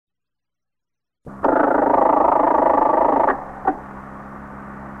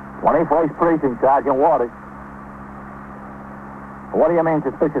21st Precinct, Sergeant Waters. What do you mean,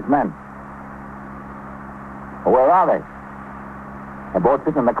 suspicious men? Where are they? They're both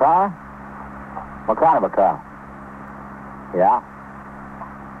sitting in the car? What kind of a car? Yeah.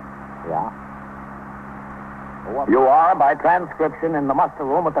 You are, by transcription, in the muster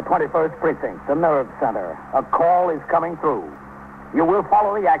room at the 21st Precinct, the nerve center. A call is coming through. You will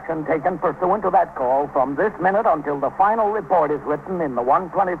follow the action taken pursuant to that call from this minute until the final report is written in the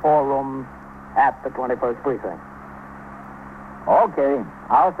 124 room at the 21st Precinct. Okay.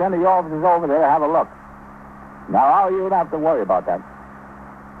 I'll send the officers over there to have a look. Now, you don't have to worry about that.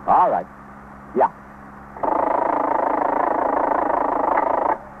 All right. Yeah.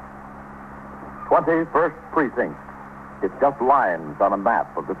 21st Precinct. It's just lines on a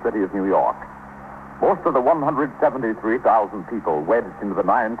map of the city of New York. Most of the 173,000 people wedged into the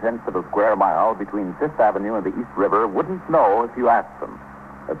 9/10 of a square mile between Fifth Avenue and the East River wouldn't know if you asked them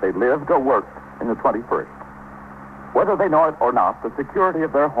that they lived or worked in the 21st. Whether they know it or not, the security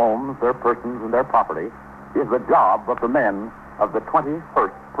of their homes, their persons, and their property is the job of the men of the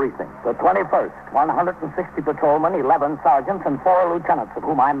 21st Precinct. The 21st, 160 patrolmen, 11 sergeants, and 4 lieutenants, of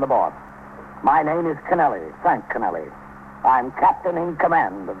whom I'm the boss. My name is Kennelly, Frank Kennelly. I'm captain in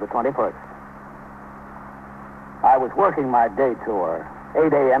command of the 21st. I was working my day tour,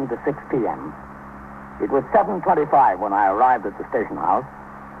 8 a.m. to 6 p.m. It was 7:25 when I arrived at the station house.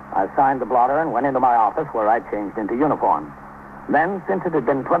 I signed the blotter and went into my office where I changed into uniform. Then, since it had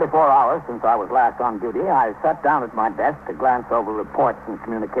been 24 hours since I was last on duty, I sat down at my desk to glance over reports and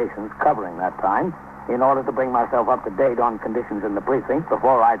communications covering that time in order to bring myself up to date on conditions in the precinct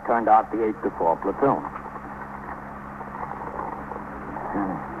before I turned out the 8-4 platoon.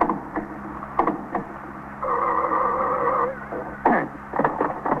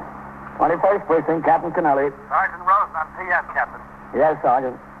 21st Precinct, Captain Kennelly. Sergeant Rosen on PS, Captain. Yes,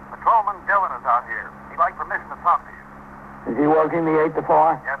 Sergeant. Patrolman Dillon is out here. He'd like permission to talk to you. Is he working the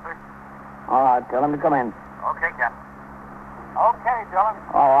 8-4? Yes, sir. All right, tell him to come in. Okay, Captain. Okay, Dillon.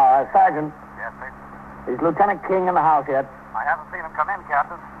 Sergeant, Yes, sir. is Lieutenant King in the house yet? I haven't seen him come in,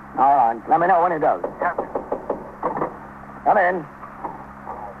 Captain. All right, let me know when he does. Yes, sir. Come in.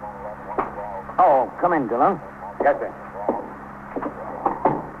 Oh, come in, Dillon. Yes, sir.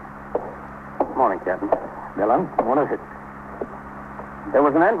 Morning, Captain. Dillon, what is it? There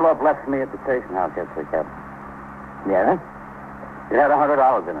was an envelope left for me at the station house yesterday, Captain. Yes? It had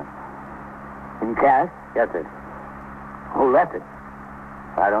 $100 in it. In cash? Yes, sir. Who left it?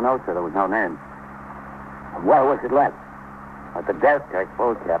 I don't know, sir. There was no name. Where was it left? At the desk, I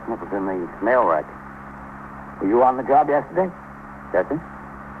suppose, Captain. It was in the mail rack. Were you on the job yesterday? Yes, sir.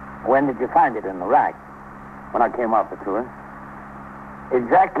 When did you find it in the rack? When I came off the tour.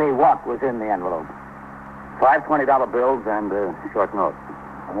 Exactly what was in the envelope? 5 $20 bills and a short note.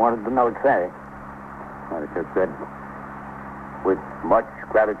 What did the note say? Well, it just said, with much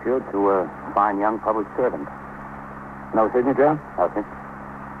gratitude to a fine young public servant. No signature? No, sir.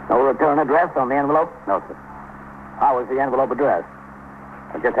 No return address on the envelope? No, sir. How was the envelope addressed?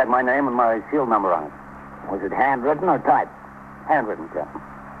 I just had my name and my seal number on it. Was it handwritten or typed? Handwritten, Captain.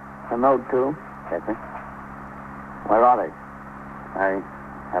 A note, too? Yes, sir. Where are they? I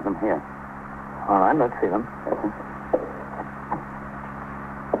have them here. All right, let's see them. Yes, sir.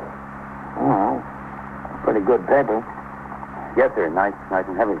 Oh, pretty good paper. Yes, sir. Nice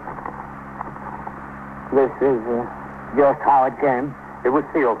and heavy. This is just how it came? It was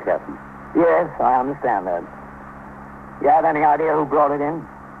sealed, Captain. Yes, I understand that. You have any idea who brought it in?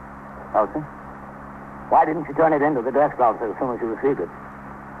 No, sir. Why didn't you turn it into the desk officer as soon as you received it?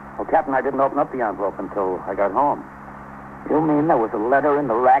 Well, Captain, I didn't open up the envelope until I got home. You mean there was a letter in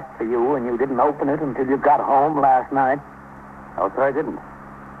the rack for you and you didn't open it until you got home last night? No, sir, I didn't.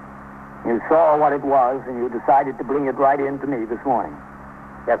 You saw what it was and you decided to bring it right in to me this morning.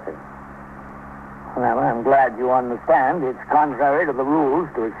 Yes, sir. Well, I'm glad you understand. It's contrary to the rules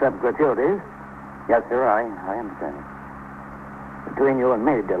to accept gratuities. Yes, sir, I understand. Between you and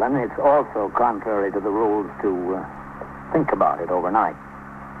me, Dillon, it's also contrary to the rules to think about it overnight.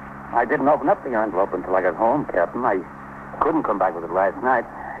 I didn't open up the envelope until I got home, Captain. I couldn't come back with it last night.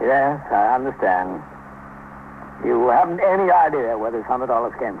 Yes, I understand. You haven't any idea where this $100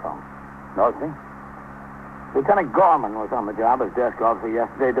 came from? No, sir. Lieutenant Gorman was on the job as desk officer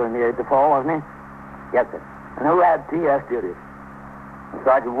yesterday during the 8-4, wasn't he? Yes, sir. And who had TS duties?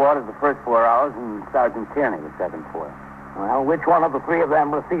 Sergeant Waters the first 4 hours and Sergeant Tierney the second 4. Well, which one of the three of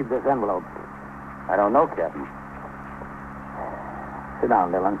them received this envelope? I don't know, Captain. Sit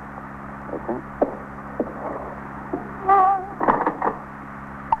down, Dillon. Yes, sir.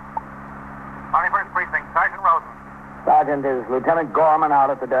 Precinct, Sergeant Rosen. Sergeant, is Lieutenant Gorman out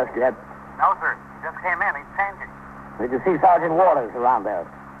at the desk yet? No, sir. He just came in. He's changing. Did you see Sergeant Waters around there?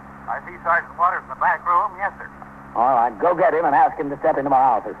 I see Sergeant Waters in the back room. Yes, sir. All right, go get him and ask him to step into my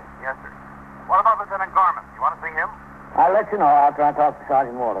office. Yes, sir. What about Lieutenant Gorman? You want to see him? I'll let you know after I talk to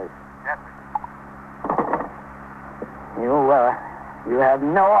Sergeant Waters. Yes, sir. You have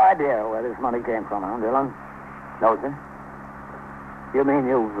no idea where this money came from, huh, Dillon? No, sir. You mean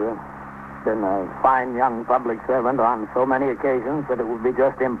you've been a fine young public servant on so many occasions that it would be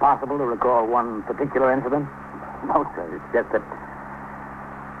just impossible to recall one particular incident? No, sir. It's just that...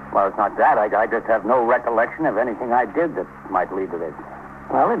 Well, it's not that. I just have no recollection of anything I did that might lead to this.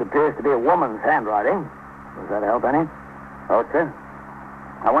 Well, it appears to be a woman's handwriting. Does that help any? Oh, sir.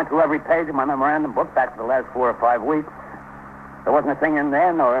 I went through every page of my memorandum book back for the last 4 or 5 weeks. There wasn't a thing in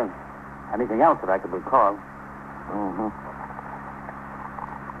there nor anything else that I could recall. Mm-hmm.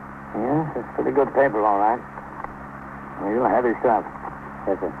 Yes, it's pretty good paper, all right. Real heavy stuff.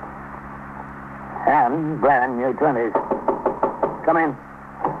 Yes, sir. And brand new 20s. Come in.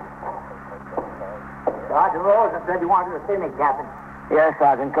 Sergeant Rose said you wanted to see me, Captain. Yes,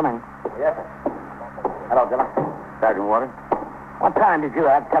 Sergeant, come in. Yes, sir. Hello, Dillon. Sergeant Waters. What time did you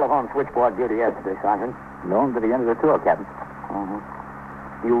have telephone switchboard duty yesterday, Sergeant? Noon to the end of the tour, Captain.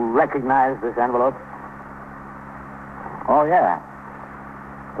 Mm-hmm. You recognize this envelope? Oh, yeah.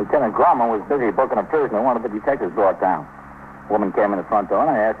 Lieutenant Gorman was busy booking a prisoner one of the detectives brought down. A woman came in the front door,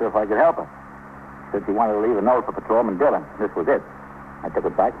 and I asked her if I could help her. She said she wanted to leave a note for Patrolman Dillon. This was it. I took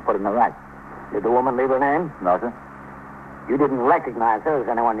it back and put it in the rack. Did the woman leave her name? No, sir. You didn't recognize her as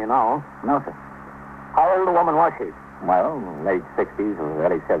anyone you know? No, sir. How old a woman was she? Well, late 60s or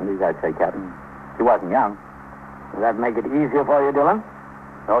early 70s, I'd say, Captain. She wasn't young. Does that make it easier for you, Dillon?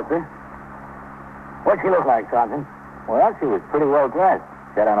 No, sir. What'd she look like, Sergeant? Well, she was pretty well dressed.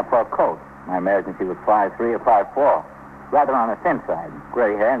 She had on a fur coat. I imagine she was 5'3" or 5'4". Rather on the thin side.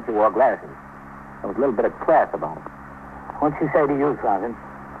 Gray hair, and she wore glasses. There was a little bit of class about her. What'd she say to you, Sergeant?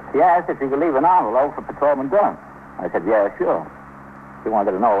 She asked if she could leave an envelope for Patrolman Dillon. I said, yeah, sure. She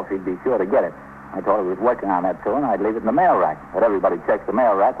wanted to know if he'd be sure to get it. I told her we was working on that too, and I'd leave it in the mail rack. But everybody checks the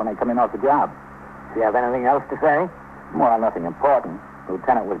mail rack when they come in off the job. Do you have anything else to say? Well, nothing important. The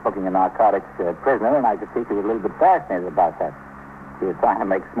lieutenant was booking a narcotics prisoner, and I could see she was a little bit fascinated about that. She was trying to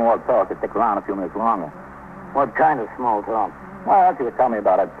make small talk to stick around a few minutes longer. What kind of small talk? Well, she was telling me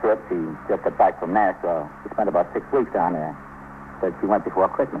about her trip. She just got back from Nashville. She spent about 6 weeks down there. Said she went before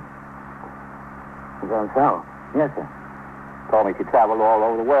Christmas. Is that so? Yes, sir. Told me she traveled all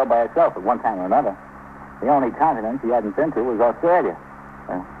over the world by herself at one time or another. The only continent she hadn't been to was Australia.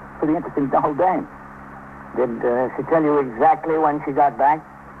 Pretty interesting whole dame. Did she tell you exactly when she got back?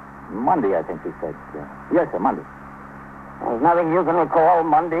 Monday, I think she said. Yes, sir, Monday. There's nothing you can recall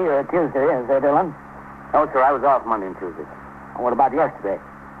Monday or Tuesday, is there, Dillon? No, sir. I was off Monday and Tuesday. What about yesterday?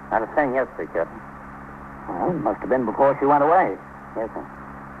 Not a thing yesterday, Captain. Well, it must have been before she went away. Yes, sir.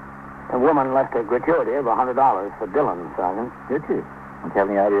 The woman left a gratuity of $100 for Dillon, Sergeant. Did she? Don't you have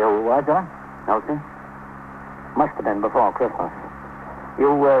any idea who it was, Dillon? No, sir. Must have been before Christmas. You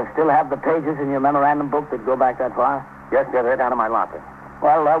still have the pages in your memorandum book that go back that far? Yes, sir. They're down in my locker.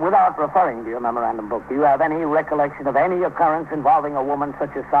 Well, without referring to your memorandum book, do you have any recollection of any occurrence involving a woman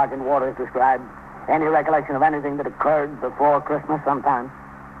such as Sergeant Waters described? Any recollection of anything that occurred before Christmas sometime?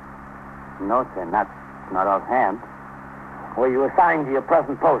 No, sir. Not offhand. Were you assigned to your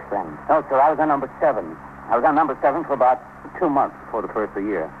present post, then? No, sir. I was on number 7. I was on number 7 for about 2 months before the first of the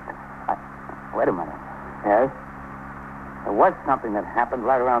year. Wait a minute. Yes? There was something that happened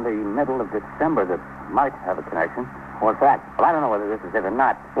right around the middle of December that might have a connection. What's that? Well, I don't know whether this is it or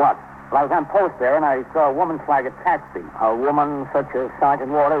not. What? Well, I was on post there, and I saw a woman flag a taxi. A woman such as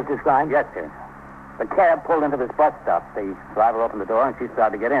Sergeant Waters described? Yes, sir. The cab pulled into this bus stop. The driver opened the door, and she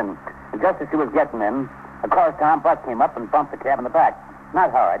started to get in. And just as she was getting in, a correspondent bus came up and bumped the cab in the back. Not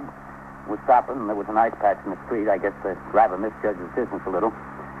hard. It was stopping, and there was an ice patch in the street. I guess the driver misjudged his distance a little.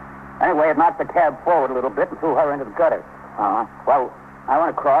 Anyway, it knocked the cab forward a little bit and threw her into the gutter. Uh-huh. Well, I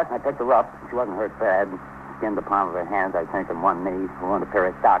went across, and I picked her up. She wasn't hurt bad. Skinned the palm of her hands, I think, and one knee. She wore a pair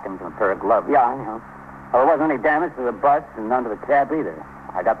of stockings and a pair of gloves. Yeah, I know. Well, there wasn't any damage to the bus and none to the cab either.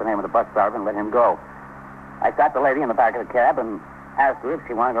 I got the name of the bus driver and let him go. I sat the lady in the back of the cab and asked her if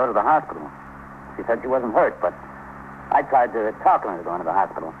she wanted to go to the hospital. She said she wasn't hurt, but I tried to talk her into going to the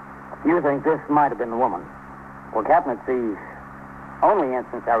hospital. You think this might have been the woman? Well, Captain, it's the only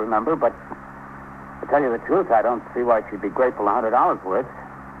instance I remember, but to tell you the truth, I don't see why she'd be grateful $100 worth.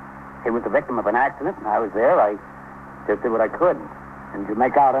 She was the victim of an accident, and I was there. I just did what I could. Did you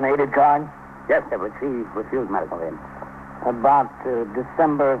make out an aided card? Yes, sir, but she refused medical aid. About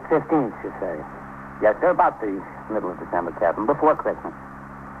December 15th, you say? Yes, sir, about the middle of December, Captain, before Christmas.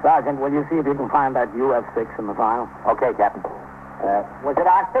 Sergeant, will you see if you can find that UF6 in the file? Okay, Captain. Was it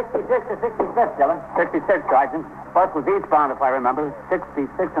our 66th or 65th, Dillon? 66, Sergeant. First was eastbound, if I remember. 66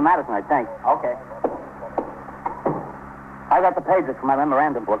 to Madison, I think. Okay. I got the pages from my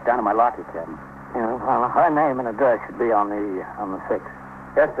memorandum book down in my locker, Captain. Yeah, well, her name and address should be on the 6th.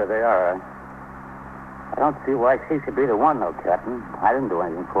 Yes, sir, they are. I don't see why she should be the one, though, Captain. I didn't do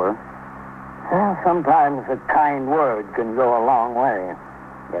anything for her. Well, sometimes a kind word can go a long way.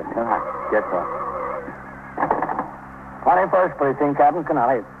 Yes, sir. Yes, sir. 21st Precinct, Captain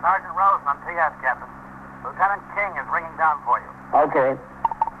Canale. Sergeant Rosen on TS, Captain. Lieutenant King is ringing down for you. Okay.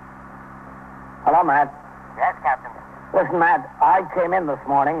 Hello, Matt. Yes, Captain. Listen, Matt, I came in this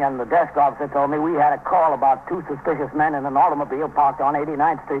morning, and the desk officer told me we had a call about two suspicious men in an automobile parked on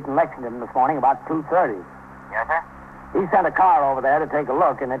 89th Street in Lexington this morning about 2:30. Yes, sir? He sent a car over there to take a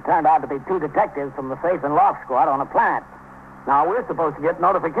look, and it turned out to be two detectives from the Safe and Lock Squad on a plant. Now, we're supposed to get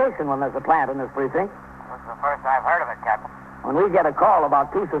notification when there's a plant in this precinct. This is the first I've heard of it, Captain. When we get a call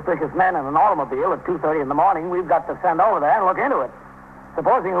about two suspicious men in an automobile at 2:30 in the morning, we've got to send over there and look into it.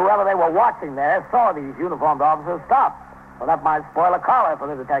 Supposing whoever they were watching there saw these uniformed officers stop. Well, that might spoil a collar for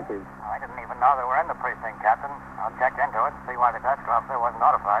the detectives. I didn't even know they were in the precinct, Captain. I'll check into it, see why the desk officer wasn't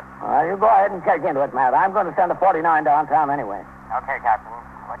notified. You go ahead and check into it, Matt. I'm going to send a 49 downtown anyway. Okay, Captain.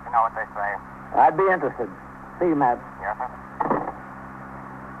 Let you know what they say. I'd be interested. See you, Matt. Yes, sir?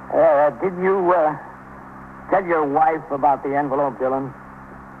 Did you, tell your wife about the envelope, Dillon?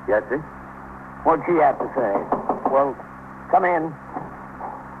 Yes, sir. What'd she have to say? Well, come in.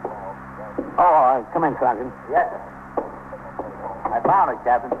 Oh, come in, Sergeant. Yes, sir. I found it,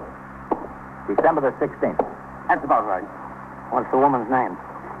 Captain. December the 16th. That's about right. What's the woman's name?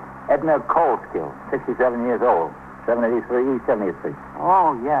 Edna Coleskill, 67 years old, 783 East 70th Street.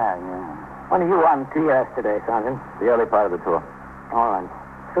 Oh, yeah. When are you on TS today, Sergeant? The early part of the tour. All right.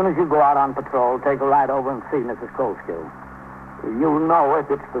 As soon as you go out on patrol, take a ride over and see Mrs. Coleskill. You know if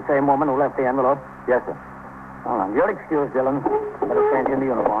it's the same woman who left the envelope? Yes, sir. All right. You're excused, Dillon. Better change into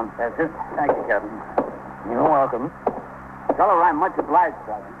uniform. Yes, sir. Thank you, Captain. You're welcome. Tell her I'm much obliged,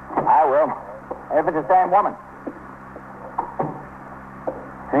 Sergeant. I will. If it's the same woman.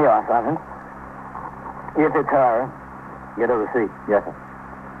 Here you are, Sergeant. If it's her, get a receipt. Yes, sir.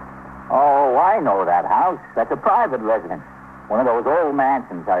 Oh, I know that house. That's a private residence. One of those old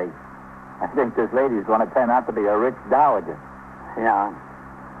mansions. I think this lady's going to turn out to be a rich dowager. Yeah.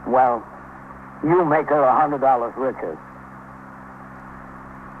 Well, you make her $100 richer.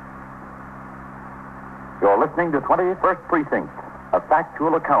 You're listening to 21st Precinct, a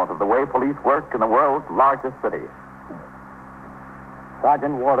factual account of the way police work in the world's largest city.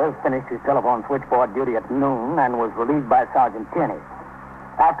 Sergeant Waters finished his telephone switchboard duty at noon and was relieved by Sergeant Tierney.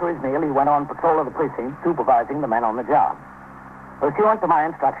 After his meal, he went on patrol of the precinct, supervising the men on the job. Pursuant to my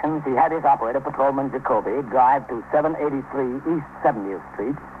instructions, he had his operator, Patrolman Jacoby, drive to 783 East 70th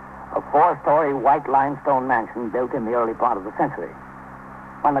Street, a four-story white limestone mansion built in the early part of the century.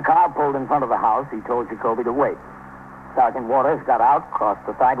 When the car pulled in front of the house, he told Jacoby to wait. Sergeant Waters got out, crossed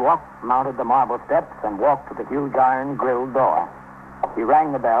the sidewalk, mounted the marble steps, and walked to the huge iron-grilled door. He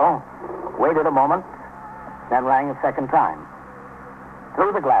rang the bell, waited a moment, then rang a second time.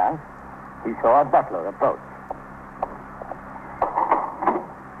 Through the glass, he saw a butler approach.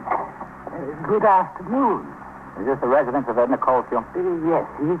 Good afternoon. Is this the residence of Edna Coleskill? Yes,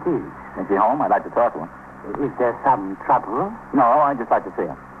 it is. Is she home? I'd like to talk to her. Is there some trouble? No, I'd just like to see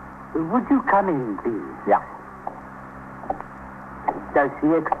her. Would you come in, please? Yeah. Does she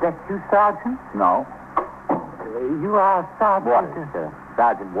expect you, Sergeant? No. You are Sergeant... Waters,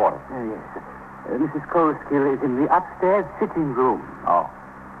 Sergeant Waters. Yes. Mrs. Coleskill is in the upstairs sitting room. Oh.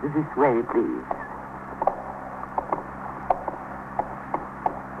 This way, please.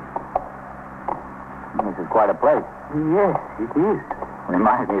 This is quite a place. Yes, it is.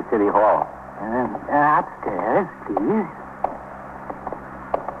 Reminds me of City Hall. Upstairs, please.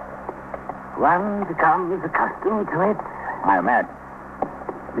 One becomes accustomed to it. I imagine.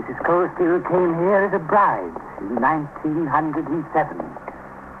 Mrs. Coleskill came here as a bride in 1907.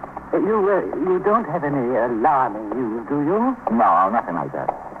 You don't have any alarming news, do you? No, nothing like that.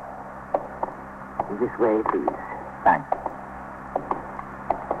 This way, please. Thanks.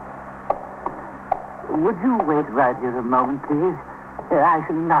 Would you wait right here a moment, please? I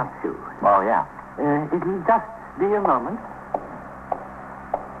shall announce you. Oh, yeah. It'll just be a moment.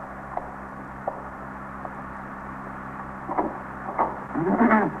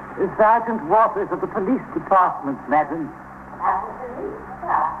 Sergeant Waters of the police department, madam.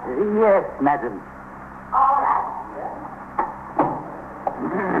 Yes, madam. All right.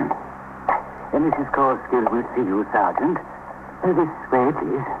 Mrs. Corskill will see you, Sergeant. This way,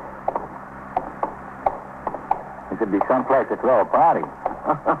 please. It would be someplace to throw a party.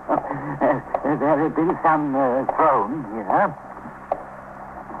 There have been some thrown here.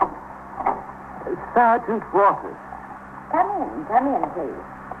 Sergeant Waters. Come in, please.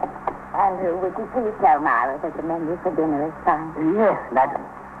 Andrew, would you please tell Myra that the menu for dinner is fine? Yes, madam.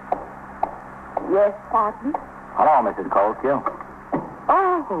 Yes, Sergeant? Hello, Mrs. Coleskill.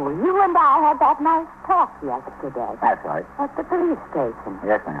 Oh, you and I had that nice talk yesterday. That's right. At the police station.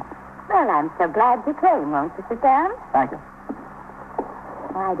 Yes, ma'am. Well, I'm so glad you came. Won't you sit down? Thank you.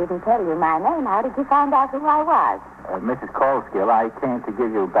 I didn't tell you my name. How did you find out who I was? Mrs. Coleskill, I came to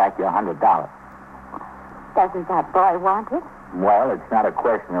give you back your $100. Doesn't that boy want it? Well, it's not a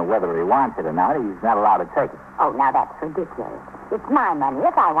question of whether he wants it or not. He's not allowed to take it. Oh, now that's ridiculous. It's my money.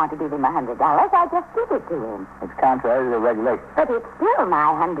 If I want to give him $100, I just give it to him. It's contrary to the regulations. But it's still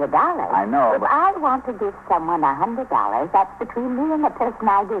my $100. I know, If but... I want to give someone $100, that's between me and the person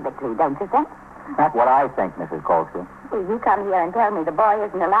I give it to, don't you think? That's what I think, Mrs. Coleskill. Well, you come here and tell me the boy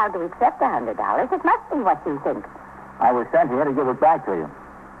isn't allowed to accept $100. It must be what you think. I was sent here to give it back to you.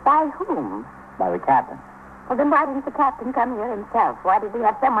 By whom? By the captain. Well, then why didn't the captain come here himself? Why did he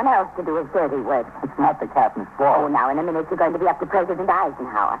have someone else to do his dirty work? It's not the captain's Oh, fault. now, in a minute, you're going to be up to President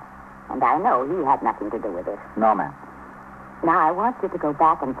Eisenhower. And I know he had nothing to do with it. No, ma'am. Now, I want you to go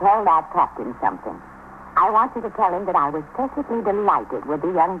back and tell that captain something. I want you to tell him that I was perfectly delighted with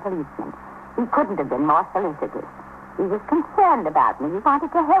the young policeman. He couldn't have been more solicitous. He was concerned about me. He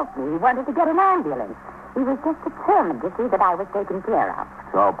wanted to help me. He wanted to get an ambulance. He was just determined to see that I was taken care of.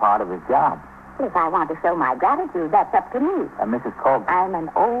 It's all part of his job. If I want to show my gratitude, that's up to me. Mrs. Coleskill... I'm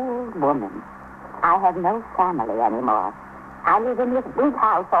an old woman. I have no family anymore. I live in this big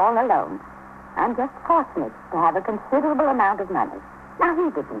house all alone. I'm just fortunate to have a considerable amount of money. Now, he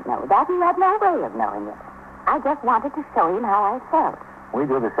didn't know that. He had no way of knowing it. I just wanted to show him how I felt. We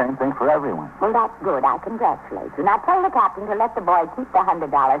do the same thing for everyone. Well, that's good. I congratulate you. Now, tell the captain to let the boy keep the $100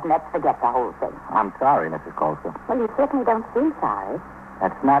 and let's forget the whole thing. I'm sorry, Mrs. Coleskill. Well, you certainly don't seem sorry.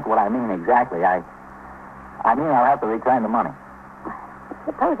 That's not what I mean exactly. I mean I'll have to return the money.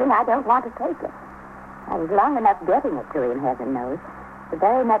 Supposing I don't want to take it. I was long enough getting it to him, heaven knows. The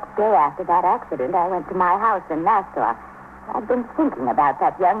very next day after that accident, I went to my house in Nassau. I've been thinking about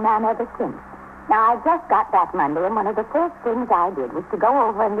that young man ever since. Now, I just got back Monday, and one of the first things I did was to go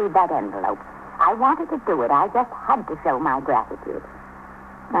over and read that envelope. I wanted to do it. I just had to show my gratitude.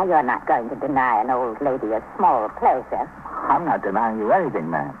 Now, you're not going to deny an old lady a small pleasure. I'm not denying you anything,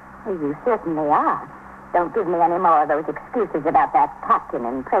 ma'am. Well, you certainly are. Don't give me any more of those excuses about that captain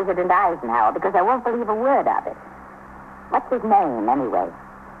and President Eisenhower, because I won't believe a word of it. What's his name, anyway?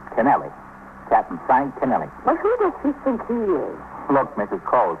 Kennelly. Captain Frank Kennelly. Well, who does he think he is? Look, Mrs.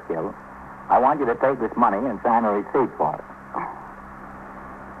 Coleskill, I want you to take this money and sign a receipt for it.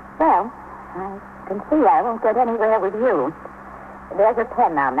 Well, I can see I won't get anywhere with you. There's a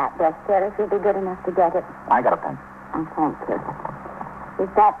pen on that desk there, if you'll be good enough to get it. I got a pen. Oh, thank you. Is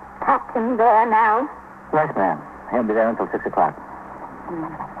that captain there now? Yes, ma'am. He'll be there until 6 o'clock.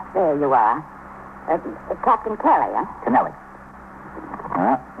 There you are. Captain Kelly, huh? Kennelly.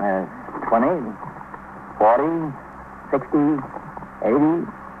 There's 20, 40, 60, 80,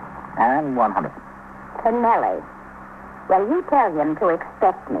 and 100. Kennelly. Well, you tell him to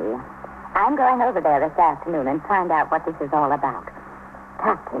expect me. I'm going over there this afternoon and find out what this is all about.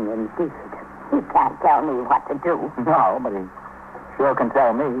 Captain, indeed. He can't tell me what to do. No, but he sure can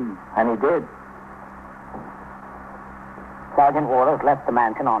tell me, and he did. Sergeant Waters left the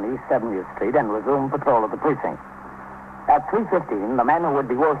mansion on East 70th Street and resumed patrol of the precinct. At 3:15, the men who would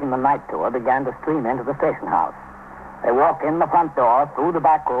be working the night tour began to stream into the station house. They walked in the front door, through the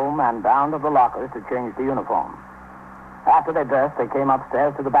back room, and down to the lockers to change the uniform. After they dressed, they came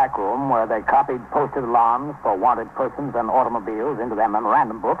upstairs to the back room, where they copied posted alarms for wanted persons and automobiles into their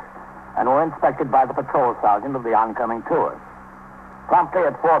memorandum books and were inspected by the patrol sergeant of the oncoming tours. Promptly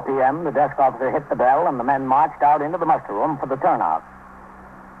at 4 p.m., the desk officer hit the bell, and the men marched out into the muster room for the turnout.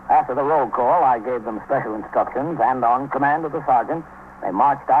 After the roll call, I gave them special instructions, and on command of the sergeant, they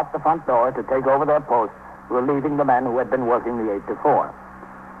marched out the front door to take over their posts, relieving the men who had been working the 8 to 4.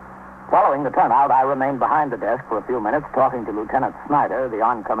 Following the turnout, I remained behind the desk for a few minutes, talking to Lieutenant Snyder, the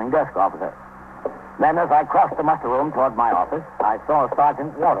oncoming desk officer. Then, as I crossed the muster room toward my office, I saw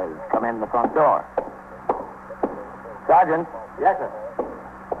Sergeant Waters come in the front door. Sergeant. Yes, sir.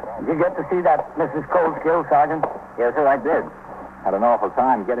 Did you get to see that Mrs. Coleskill, Sergeant? Yes, sir, I did. Had an awful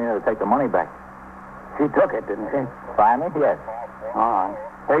time getting her to take the money back. She took it, didn't she? Finally, yes. All right.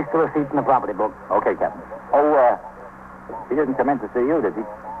 Place the receipt in the property book. Okay, Captain. Oh, he didn't come in to see you, did he?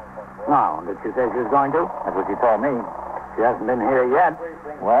 now. Did she say she was going to? That's what she told me. She hasn't been here yet.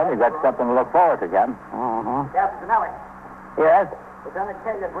 Well, you got something to look forward to, Captain. Uh-huh. Captain Canelli. Yes? Lieutenant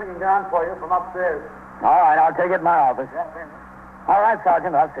King is ringing down for you from upstairs. All right, I'll take it in my office. Yes, sir. All right,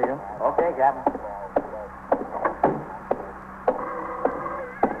 Sergeant, I'll see you. Okay, Captain.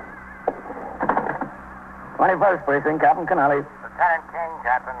 21st Precinct, Captain Canelli. Lieutenant King,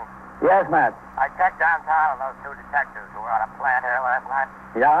 Captain. Yes, Matt. I checked downtown on those two detectives who were on a plant here last night.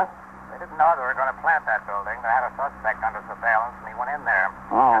 Yeah? They didn't know they were going to plant that building. They had a suspect under surveillance, and he went in there.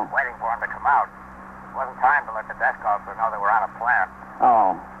 Oh. Just waiting for him to come out. It wasn't time to let the desk officer know they were on a plant.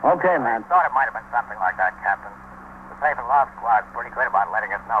 Oh, okay, I Matt. thought it might have been something like that, Captain. The safe and loft squad's pretty good about letting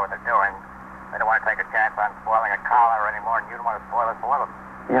us know what they're doing. They don't want to take a chance on spoiling a collar any more than you'd want to spoil it for them.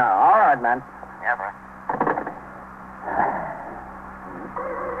 Yeah, all right, man. Yes, sir.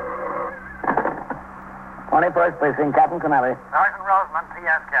 21st Precinct, Captain Canelli. Sergeant Roseman,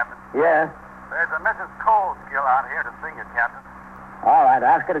 P.S., Captain. Yes? There's a Mrs. Coldskill out here to see you, Captain. All right,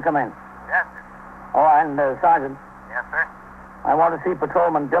 ask her to come in. Yes, sir. Oh, and, Sergeant, Yes, sir. I want to see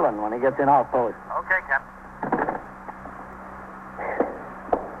Patrolman Dillon when he gets in off post. Okay, Captain.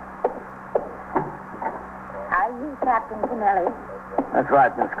 Are you Captain Canelli? That's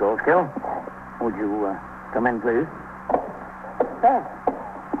right, Miss Goldskill. Would you, come in, please? Well,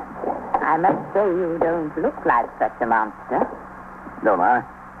 I must say you don't look like such a monster. Don't I?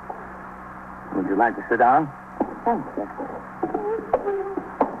 Would you like to sit down? Thank you.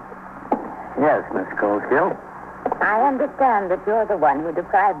 Yes, Miss Goldskill. I understand that you're the one who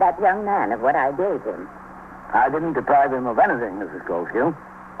deprived that young man of what I gave him. I didn't deprive him of anything, Mrs. Goldskill.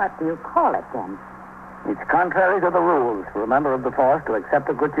 What do you call it, then? It's contrary to the rules for a member of the force to accept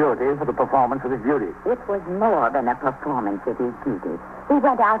a gratuity for the performance of his duty. It was more than a performance of his duty. He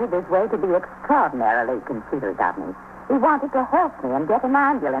went out of his way to be extraordinarily considerate of me. He wanted to help me and get an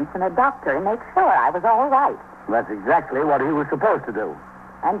ambulance and a doctor and make sure I was all right. That's exactly what he was supposed to do.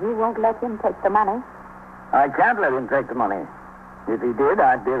 And you won't let him take the money? I can't let him take the money. If he did,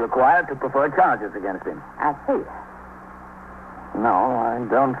 I'd be required to prefer charges against him. I see. No, I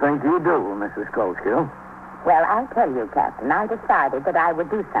don't think you do, Mrs. Goldskill. Well, I'll tell you, Captain, I decided that I would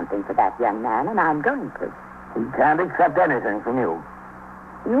do something for that young man, and I'm going to. He can't accept anything from you.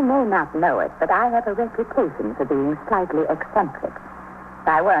 You may not know it, but I have a reputation for being slightly eccentric. If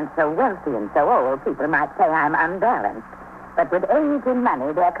I weren't so wealthy and so old, people might say I'm unbalanced. But with age and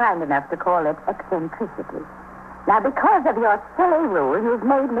money, they're kind enough to call it eccentricity. Now, because of your silly rule, you've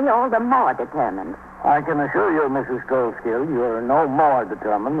made me all the more determined. I can assure you, Mrs. Goldskill, you're no more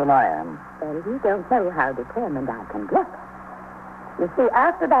determined than I am. Well, you don't know how determined I can get. You see,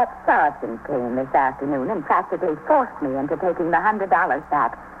 after that sergeant came this afternoon and practically forced me into taking the $100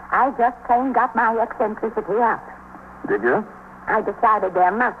 back, I just plain got my eccentricity up. Did you? I decided there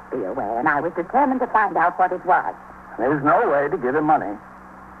must be a way, and I was determined to find out what it was. There's no way to give him money.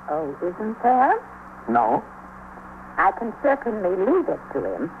 Oh, isn't there? No. I can certainly leave it to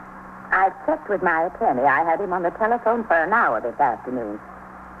him. I've checked with my attorney. I had him on the telephone for an hour this afternoon.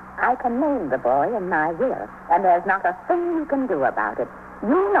 I can name the boy in my will, and there's not a thing you can do about it.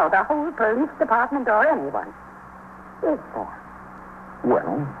 You know the whole police department or anyone. Is there?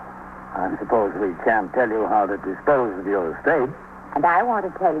 Well, I suppose we can't tell you how to dispose of your estate. And I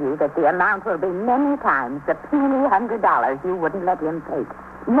want to tell you that the amount will be many times the puny $100 you wouldn't let him take.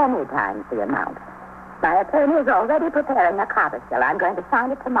 Many times the amount. My attorney is already preparing a codicil. I'm going to sign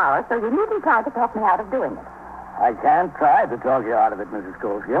it tomorrow, so you needn't try to talk me out of doing it. I can't try to talk you out of it, Mrs.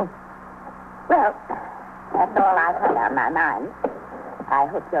 Goldskill. Well, that's all I had on my mind. I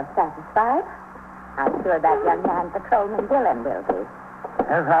hope you're satisfied. I'm sure that young man, Patrolman Dillon, will be.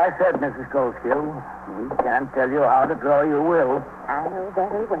 As I said, Mrs. Goldskill, we can't tell you how to draw your will. I know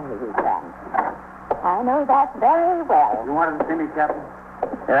very well you can. I know that very well. You wanted to see me, Captain?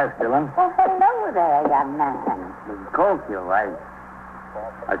 Yes, Dillon. Well, hello there, young man. Mrs. Goldskill,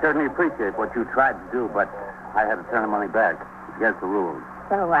 I certainly appreciate what you tried to do, but I had to turn the money back. It's against the rules.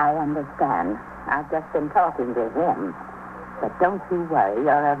 So I understand. I've just been talking to him. But don't you worry.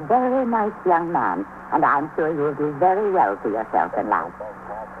 You're a very nice young man, and I'm sure you'll do very well for yourself in life.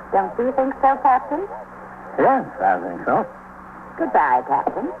 Don't you think so, Captain? Yes, I think so. Goodbye,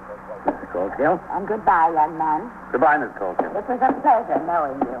 Captain. Mrs. Goldskill. And goodbye, young man. Goodbye, Miss Goldskill. It was a pleasure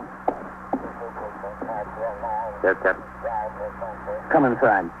knowing you. Yes, Captain. Come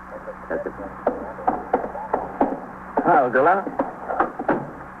inside. Yes, sir. Hello, Dillon.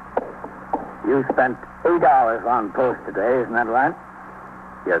 You spent 8 hours on post today, isn't that right?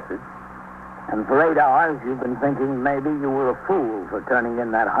 Yes, sir. And for 8 hours, you've been thinking maybe you were a fool for turning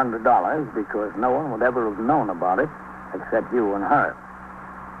in that $100 because no one would ever have known about it except you and her.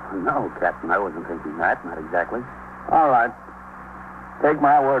 No, Captain, I wasn't thinking that. Not exactly. All right. Take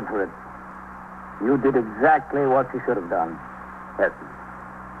my word for it. You did exactly what you should have done. Yes.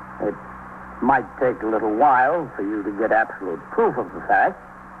 It might take a little while for you to get absolute proof of the fact,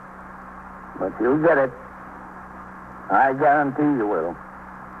 but you'll get it. I guarantee you will.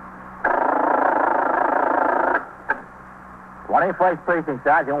 21st Precinct,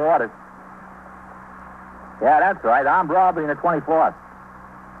 Sergeant Waters. Yeah, that's right. Armed robbery in the 24th.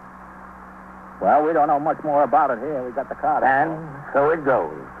 Well, we don't know much more about it here. We got the car. And so it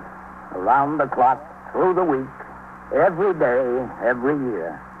goes. Around the clock, through the week, every day, every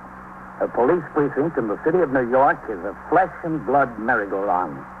year. A police precinct in the city of New York is a flesh and blood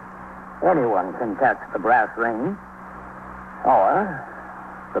merry-go-round. Anyone can catch the brass ring, or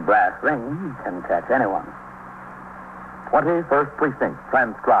the brass ring can catch anyone. 21st Precinct,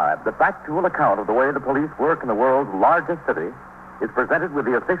 transcribed. The factual account of the way the police work in the world's largest city is presented with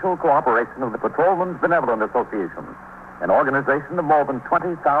the official cooperation of the Patrolmen's Benevolent Association, an organization of more than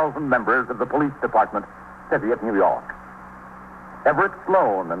 20,000 members of the police department, City of New York. Everett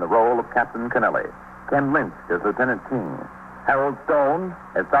Sloan in the role of Captain Kennelly, Ken Lynch as Lieutenant King, Harold Stone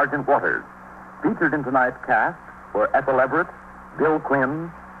as Sergeant Waters. Featured in tonight's cast were Ethel Everett, Bill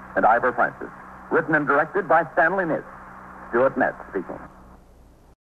Quinn, and Ivor Francis. Written and directed by Stanley Niss. Stuart Metz speaking.